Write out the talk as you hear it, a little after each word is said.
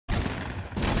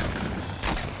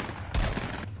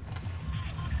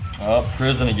Oh,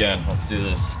 prison again. Let's do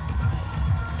this.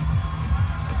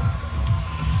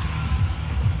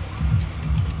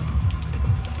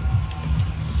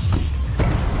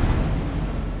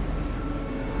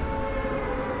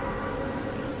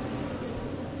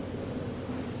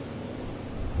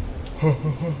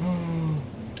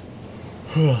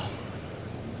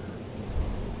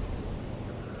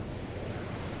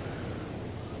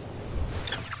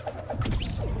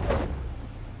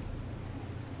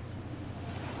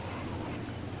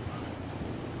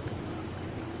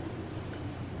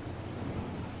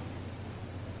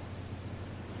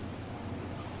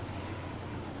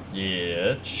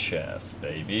 Yeah, chest,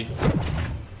 baby.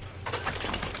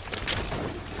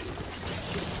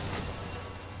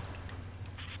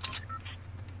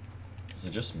 Is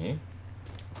it just me?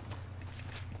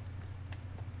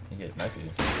 I think it might be.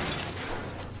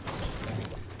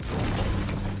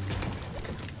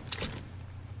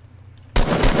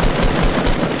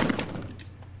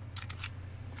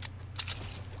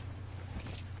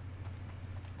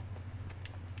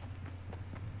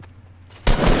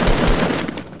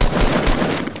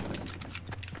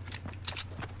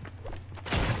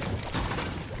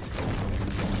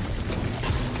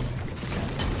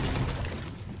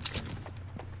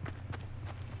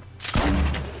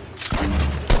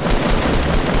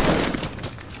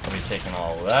 Taking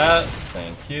all of that,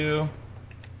 thank you.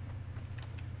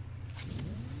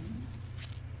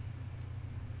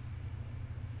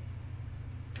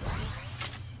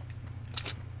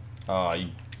 Oh,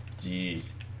 you D.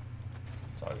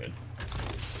 It's all good.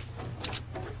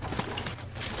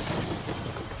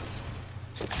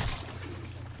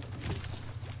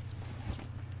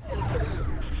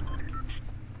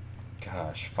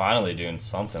 Gosh, finally doing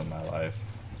something in my life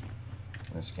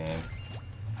in this game.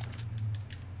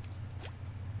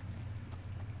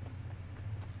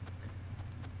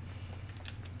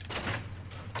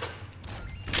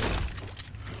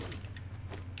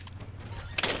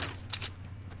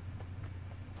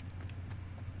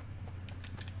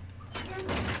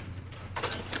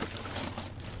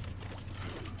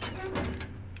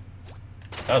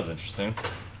 That was interesting.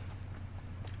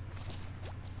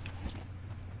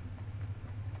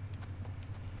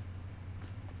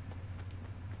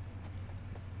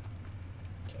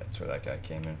 Okay, that's where that guy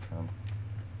came in from.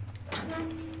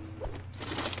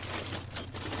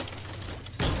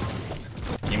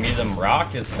 Give me them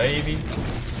rockets, baby.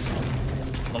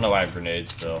 I don't know why I have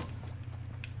grenades still.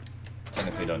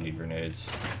 Technically don't need grenades.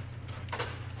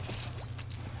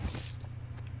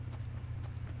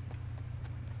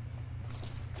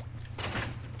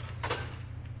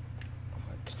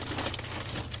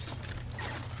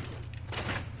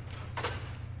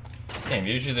 Damn,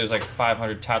 usually there's like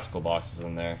 500 tactical boxes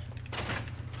in there.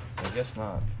 I guess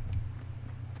not.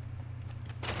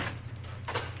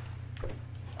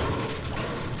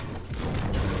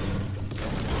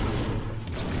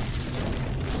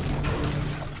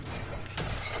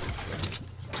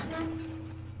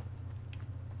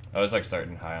 I was like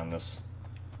starting high on this.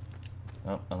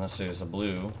 Oh, unless there's a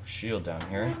blue shield down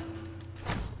here,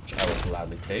 which I would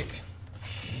gladly take.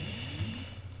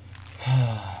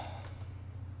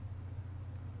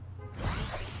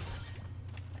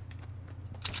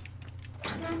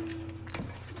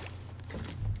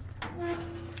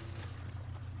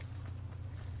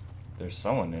 There's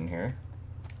someone in here.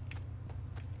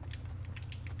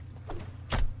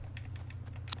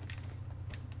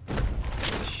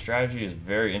 This strategy is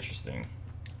very interesting.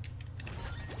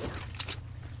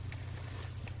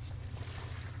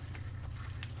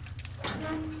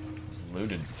 It's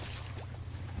looted.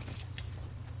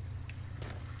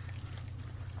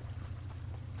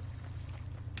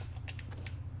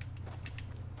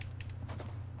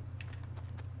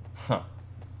 Huh.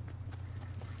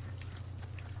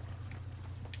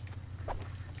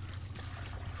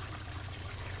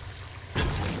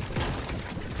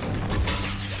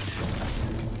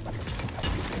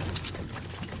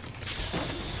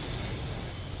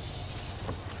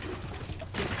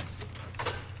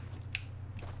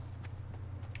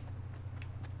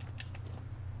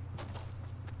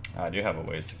 I do have a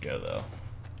ways to go, though.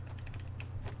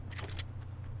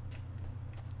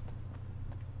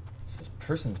 So this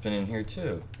person's been in here,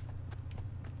 too.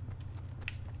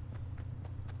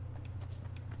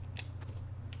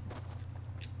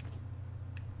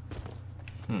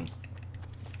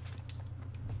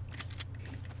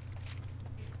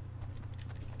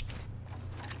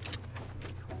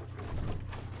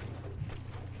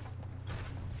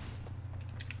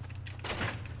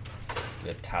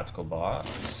 Get a tactical box.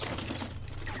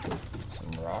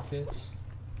 Some rockets.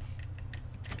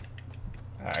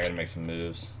 I gotta make some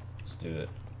moves. Let's do it.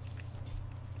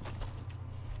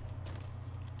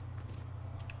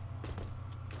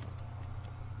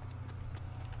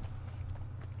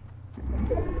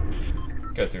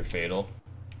 Go through Fatal.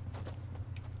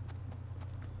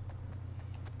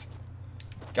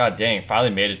 God dang, finally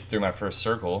made it through my first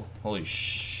circle. Holy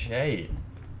shit.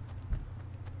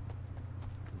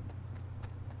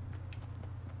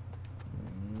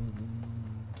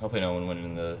 Hopefully no one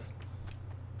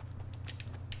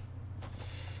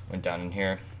went down in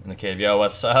here in the cave. Yo,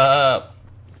 what's up?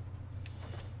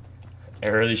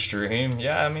 Early stream?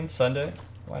 Yeah, I mean Sunday.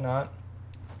 Why not?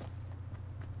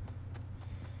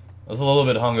 I was a little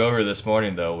bit hungover this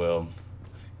morning though, Will.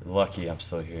 You're lucky I'm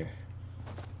still here.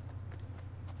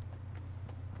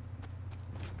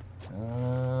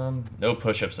 No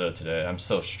push-ups though today. I'm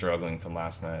still struggling from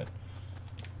last night.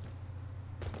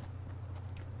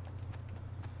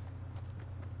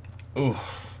 Ooh.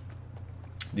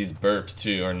 These burps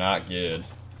too are not good.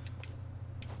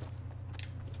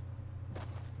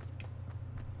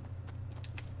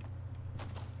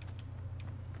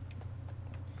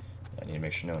 I need to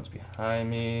make sure no one's behind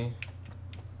me.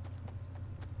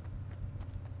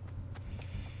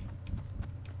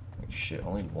 Like shit,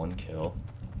 only one kill.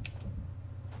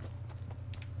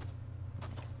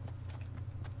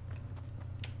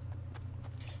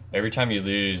 Every time you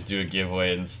lose, do a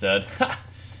giveaway instead.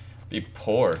 Be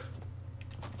poor.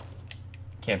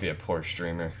 Can't be a poor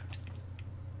streamer.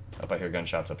 Up, I hear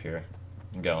gunshots up here.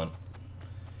 I'm going.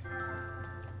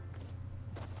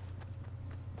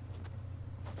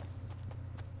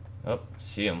 Oh,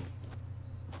 see him.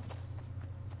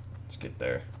 Let's get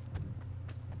there.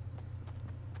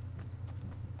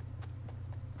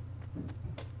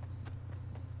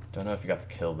 Don't know if you got the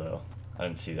kill though. I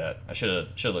didn't see that. I should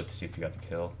have looked to see if you got the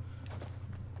kill.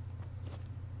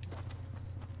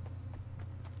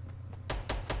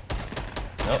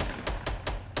 Nope.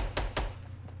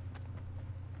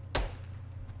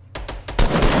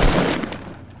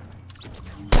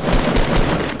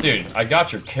 Dude, I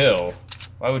got your kill.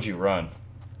 Why would you run?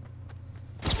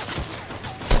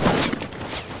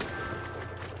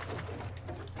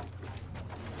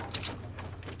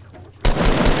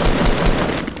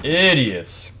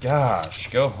 Idiots. Gosh,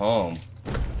 go home.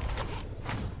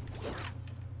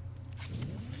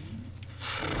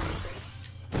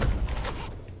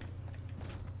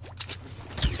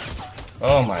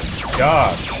 Oh my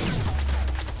gosh.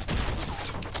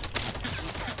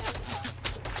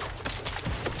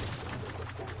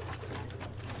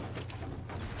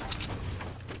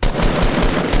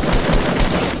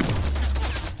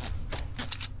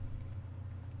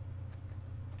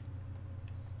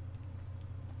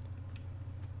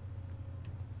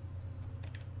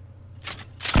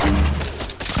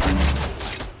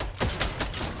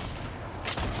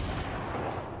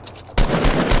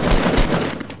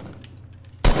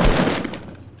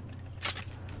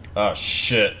 Oh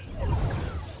shit.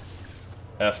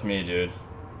 F me, dude.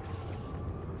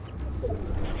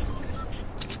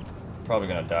 Probably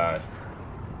gonna die.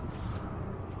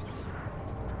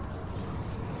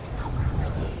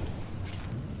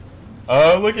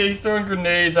 Oh, look at he's throwing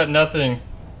grenades at nothing.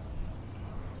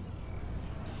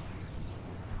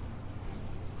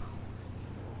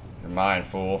 You're mine,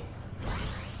 fool.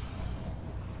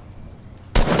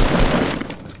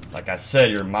 Like I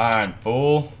said, you're mine,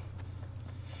 fool.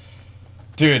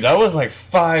 Dude, that was like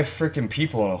 5 freaking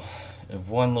people in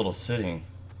one little sitting.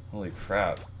 Holy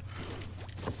crap.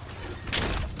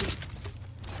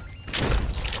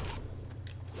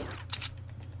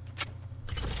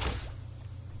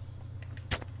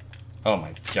 Oh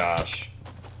my gosh.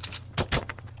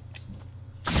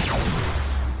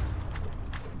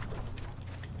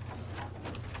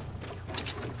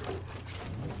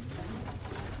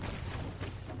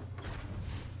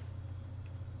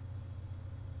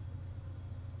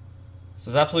 This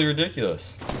is absolutely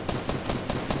ridiculous.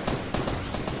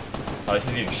 Oh, this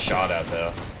is getting shot at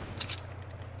though.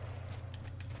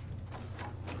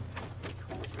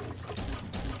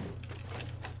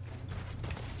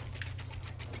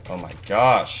 Oh my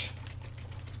gosh.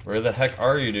 Where the heck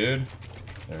are you, dude?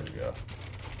 There we go.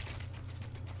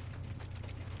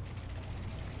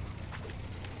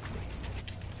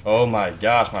 Oh my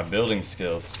gosh, my building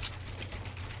skills.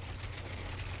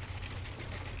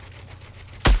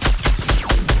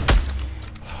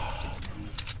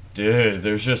 Dude,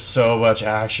 there's just so much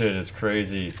action, it's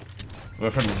crazy.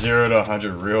 Went from 0 to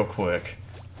 100 real quick.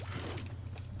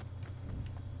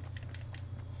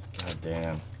 God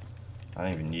damn. I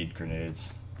don't even need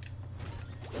grenades.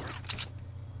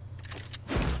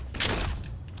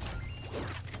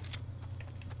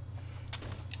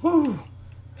 Whew.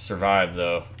 I survived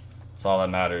though. That's all that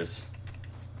matters.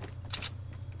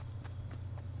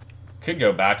 Could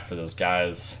go back for those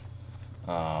guys'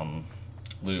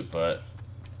 loot, but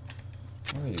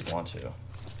I don't really want to.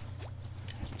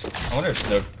 I wonder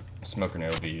if smoke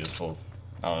grenade will be useful.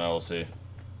 I don't know, we'll see.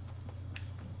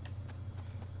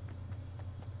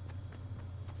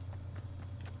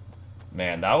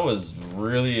 Man, that was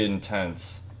really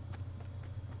intense.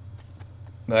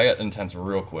 That got intense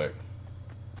real quick.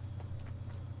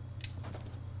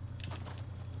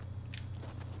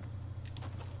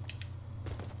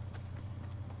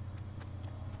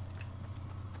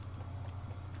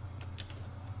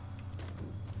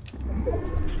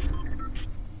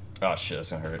 Oh shit, that's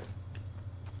gonna hurt.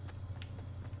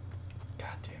 God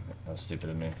damn it, that was stupid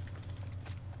of me.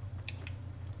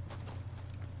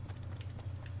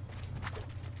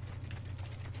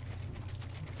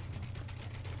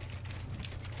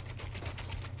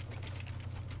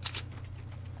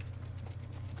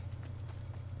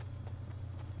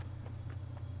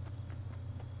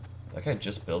 That guy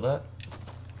just build that?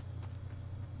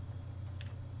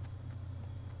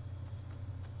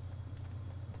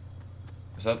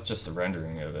 Is that just the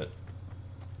rendering of it?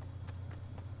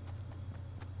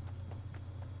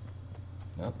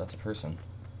 Nope, that's a person.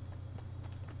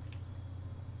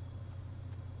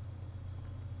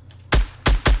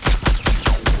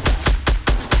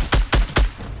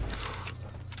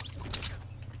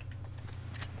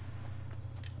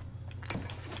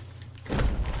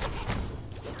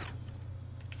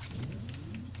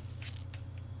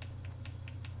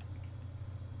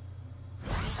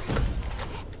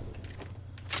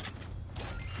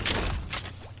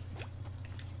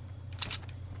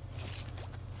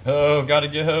 Oh, gotta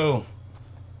go.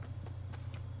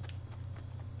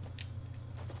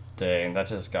 Dang, that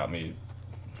just got me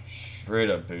straight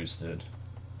up boosted.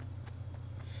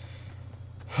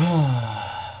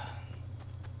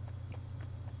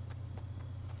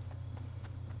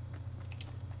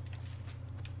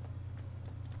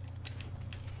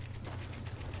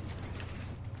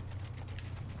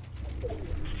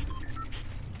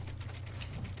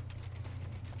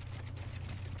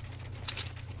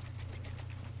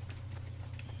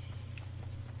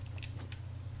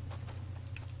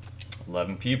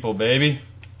 11 people, baby.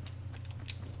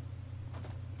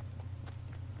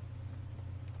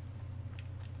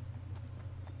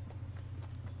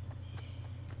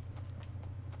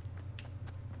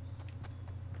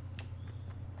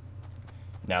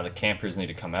 Now the campers need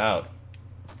to come out.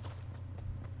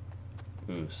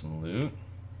 Ooh, some loot.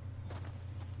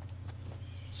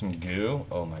 Some goo.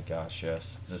 Oh my gosh,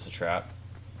 yes. Is this a trap?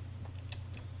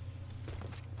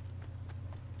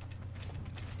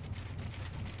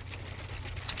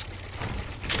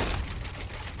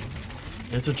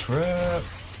 It's a trap.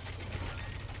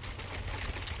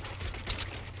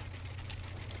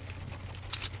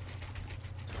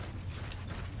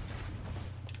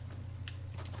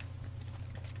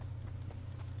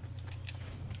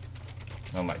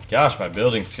 Oh my gosh, my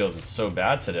building skills is so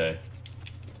bad today.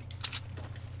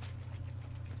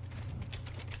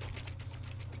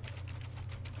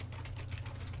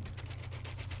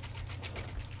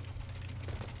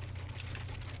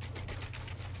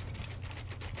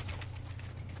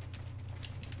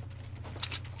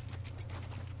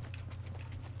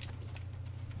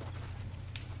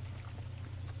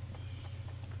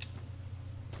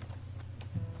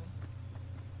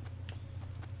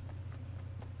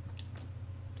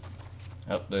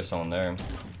 Oh, there's someone there.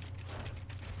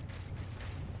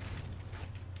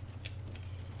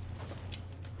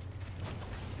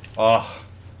 Oh,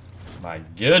 my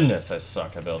goodness, I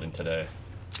suck at building today.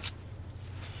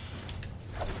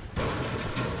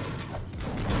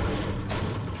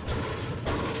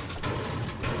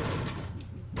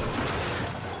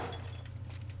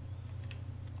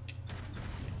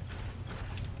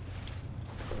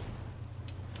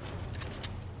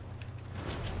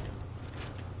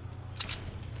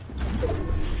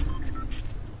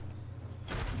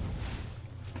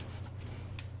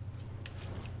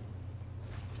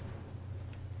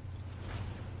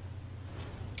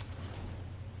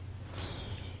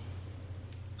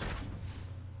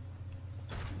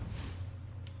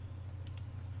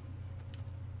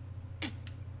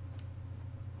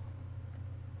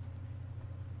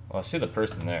 Well, I see the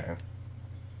person there.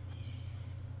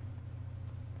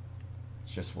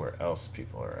 It's just where else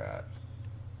people are at.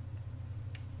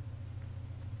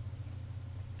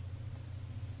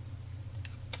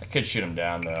 I could shoot him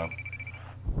down, though.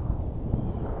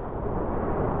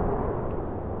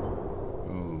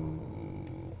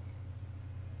 Ooh.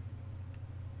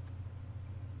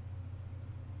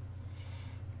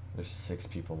 There's 6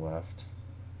 people left.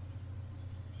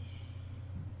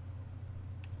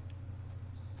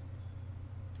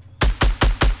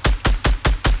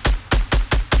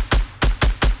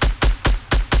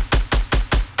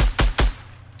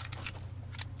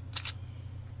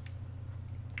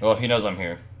 Well, he knows I'm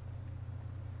here.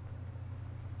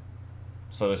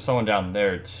 So there's someone down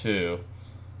there too.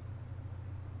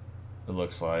 It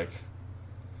looks like.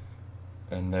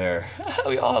 And there.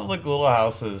 We all have like little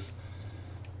houses.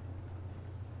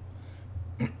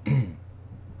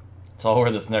 It's all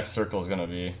where this next circle is gonna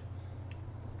be.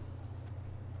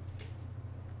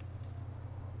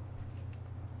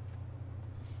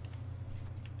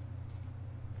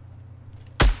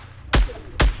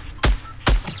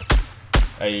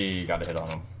 Hey, got a hit on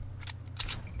him.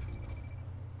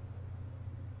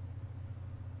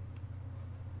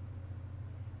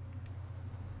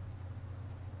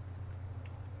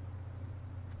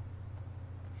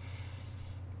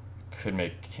 Could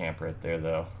make camp right there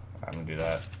though. I'm gonna do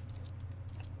that.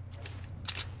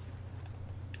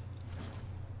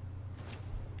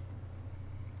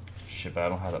 Shit, but I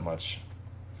don't have that much.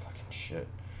 Fucking shit.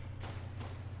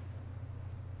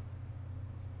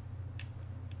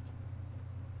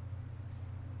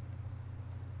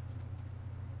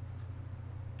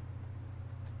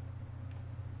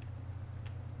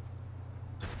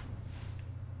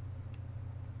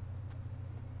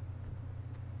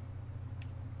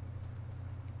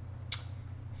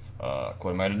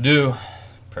 What am I to do?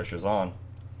 Pressure's on.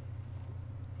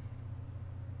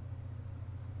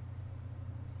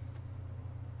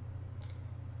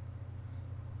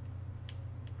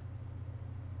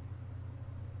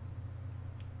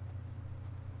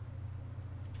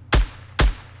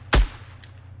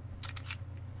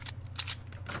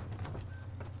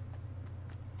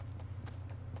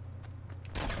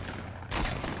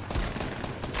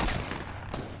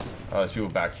 Oh, there's people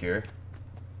back here.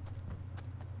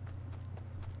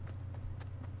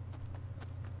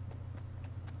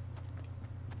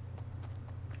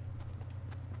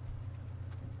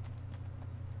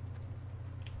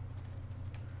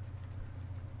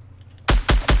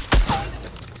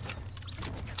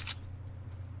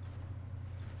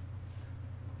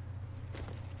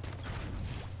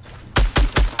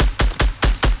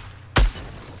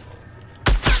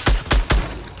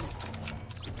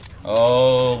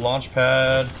 Oh, launch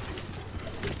pad.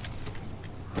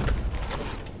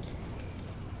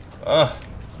 Ugh.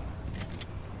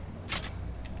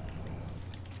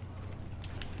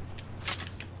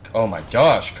 Oh my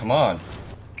gosh, come on.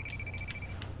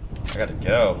 I gotta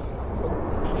go.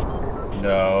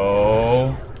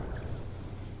 No.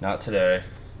 Not today.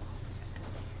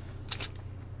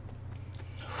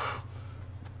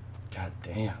 God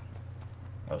damn.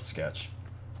 That was sketch.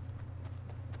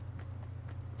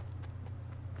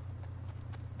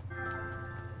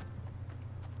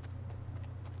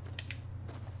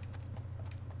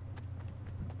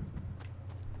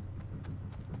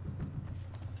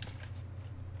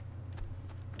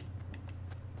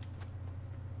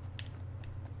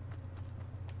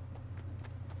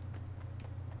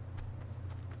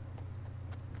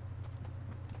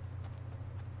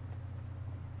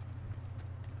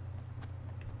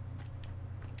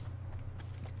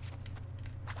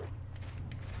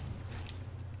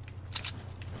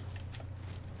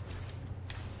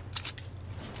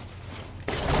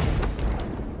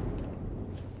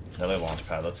 Another launch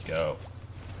pad, let's go.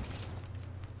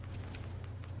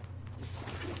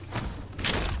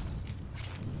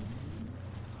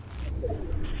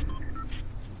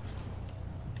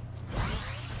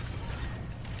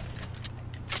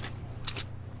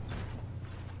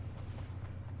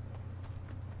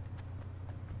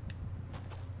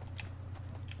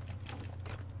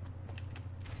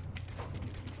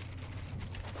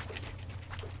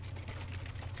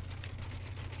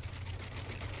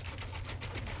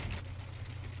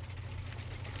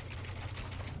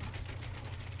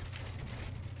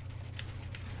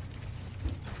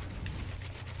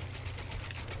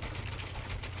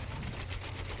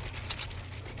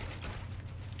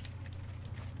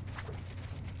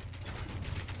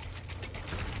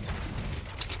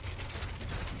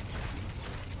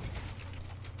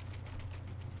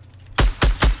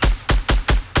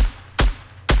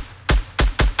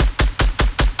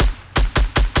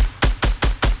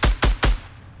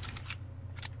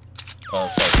 Oh,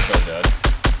 this guy's so dead.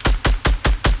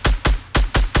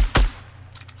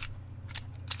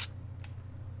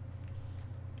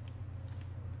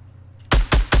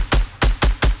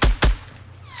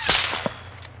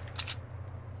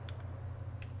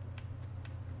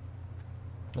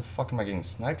 Where the fuck am I getting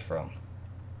sniped from?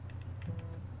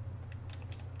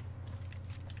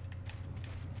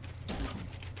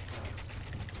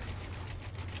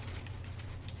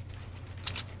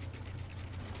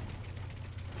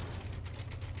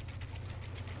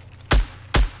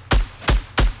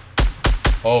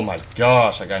 Oh my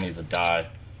gosh, that guy needs to die.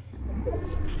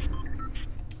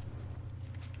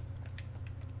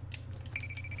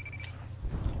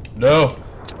 No!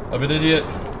 I'm an idiot.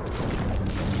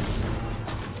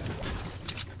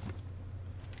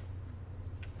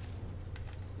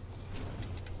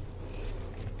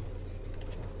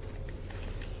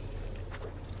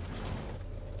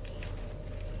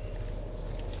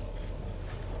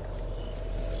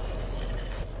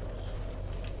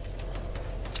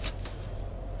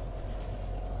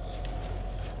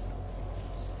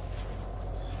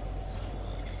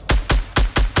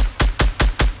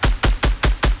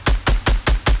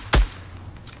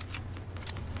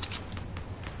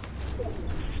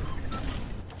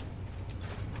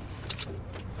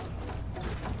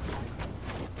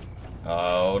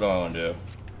 What do I want to do?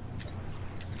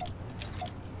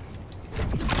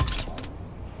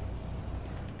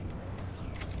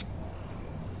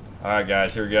 Alright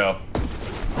guys, here we go.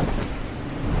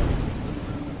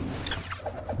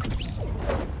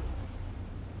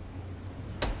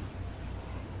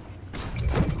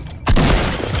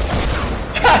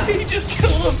 He just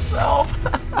killed himself!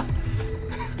 I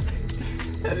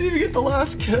didn't even get the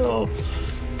last kill.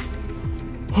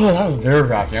 Oh, that was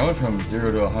nerve-wracking. I went from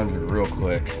 0 to 100 real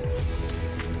quick.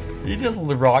 He just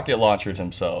rocket launched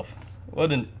himself.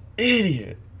 What an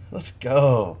idiot. Let's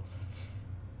go.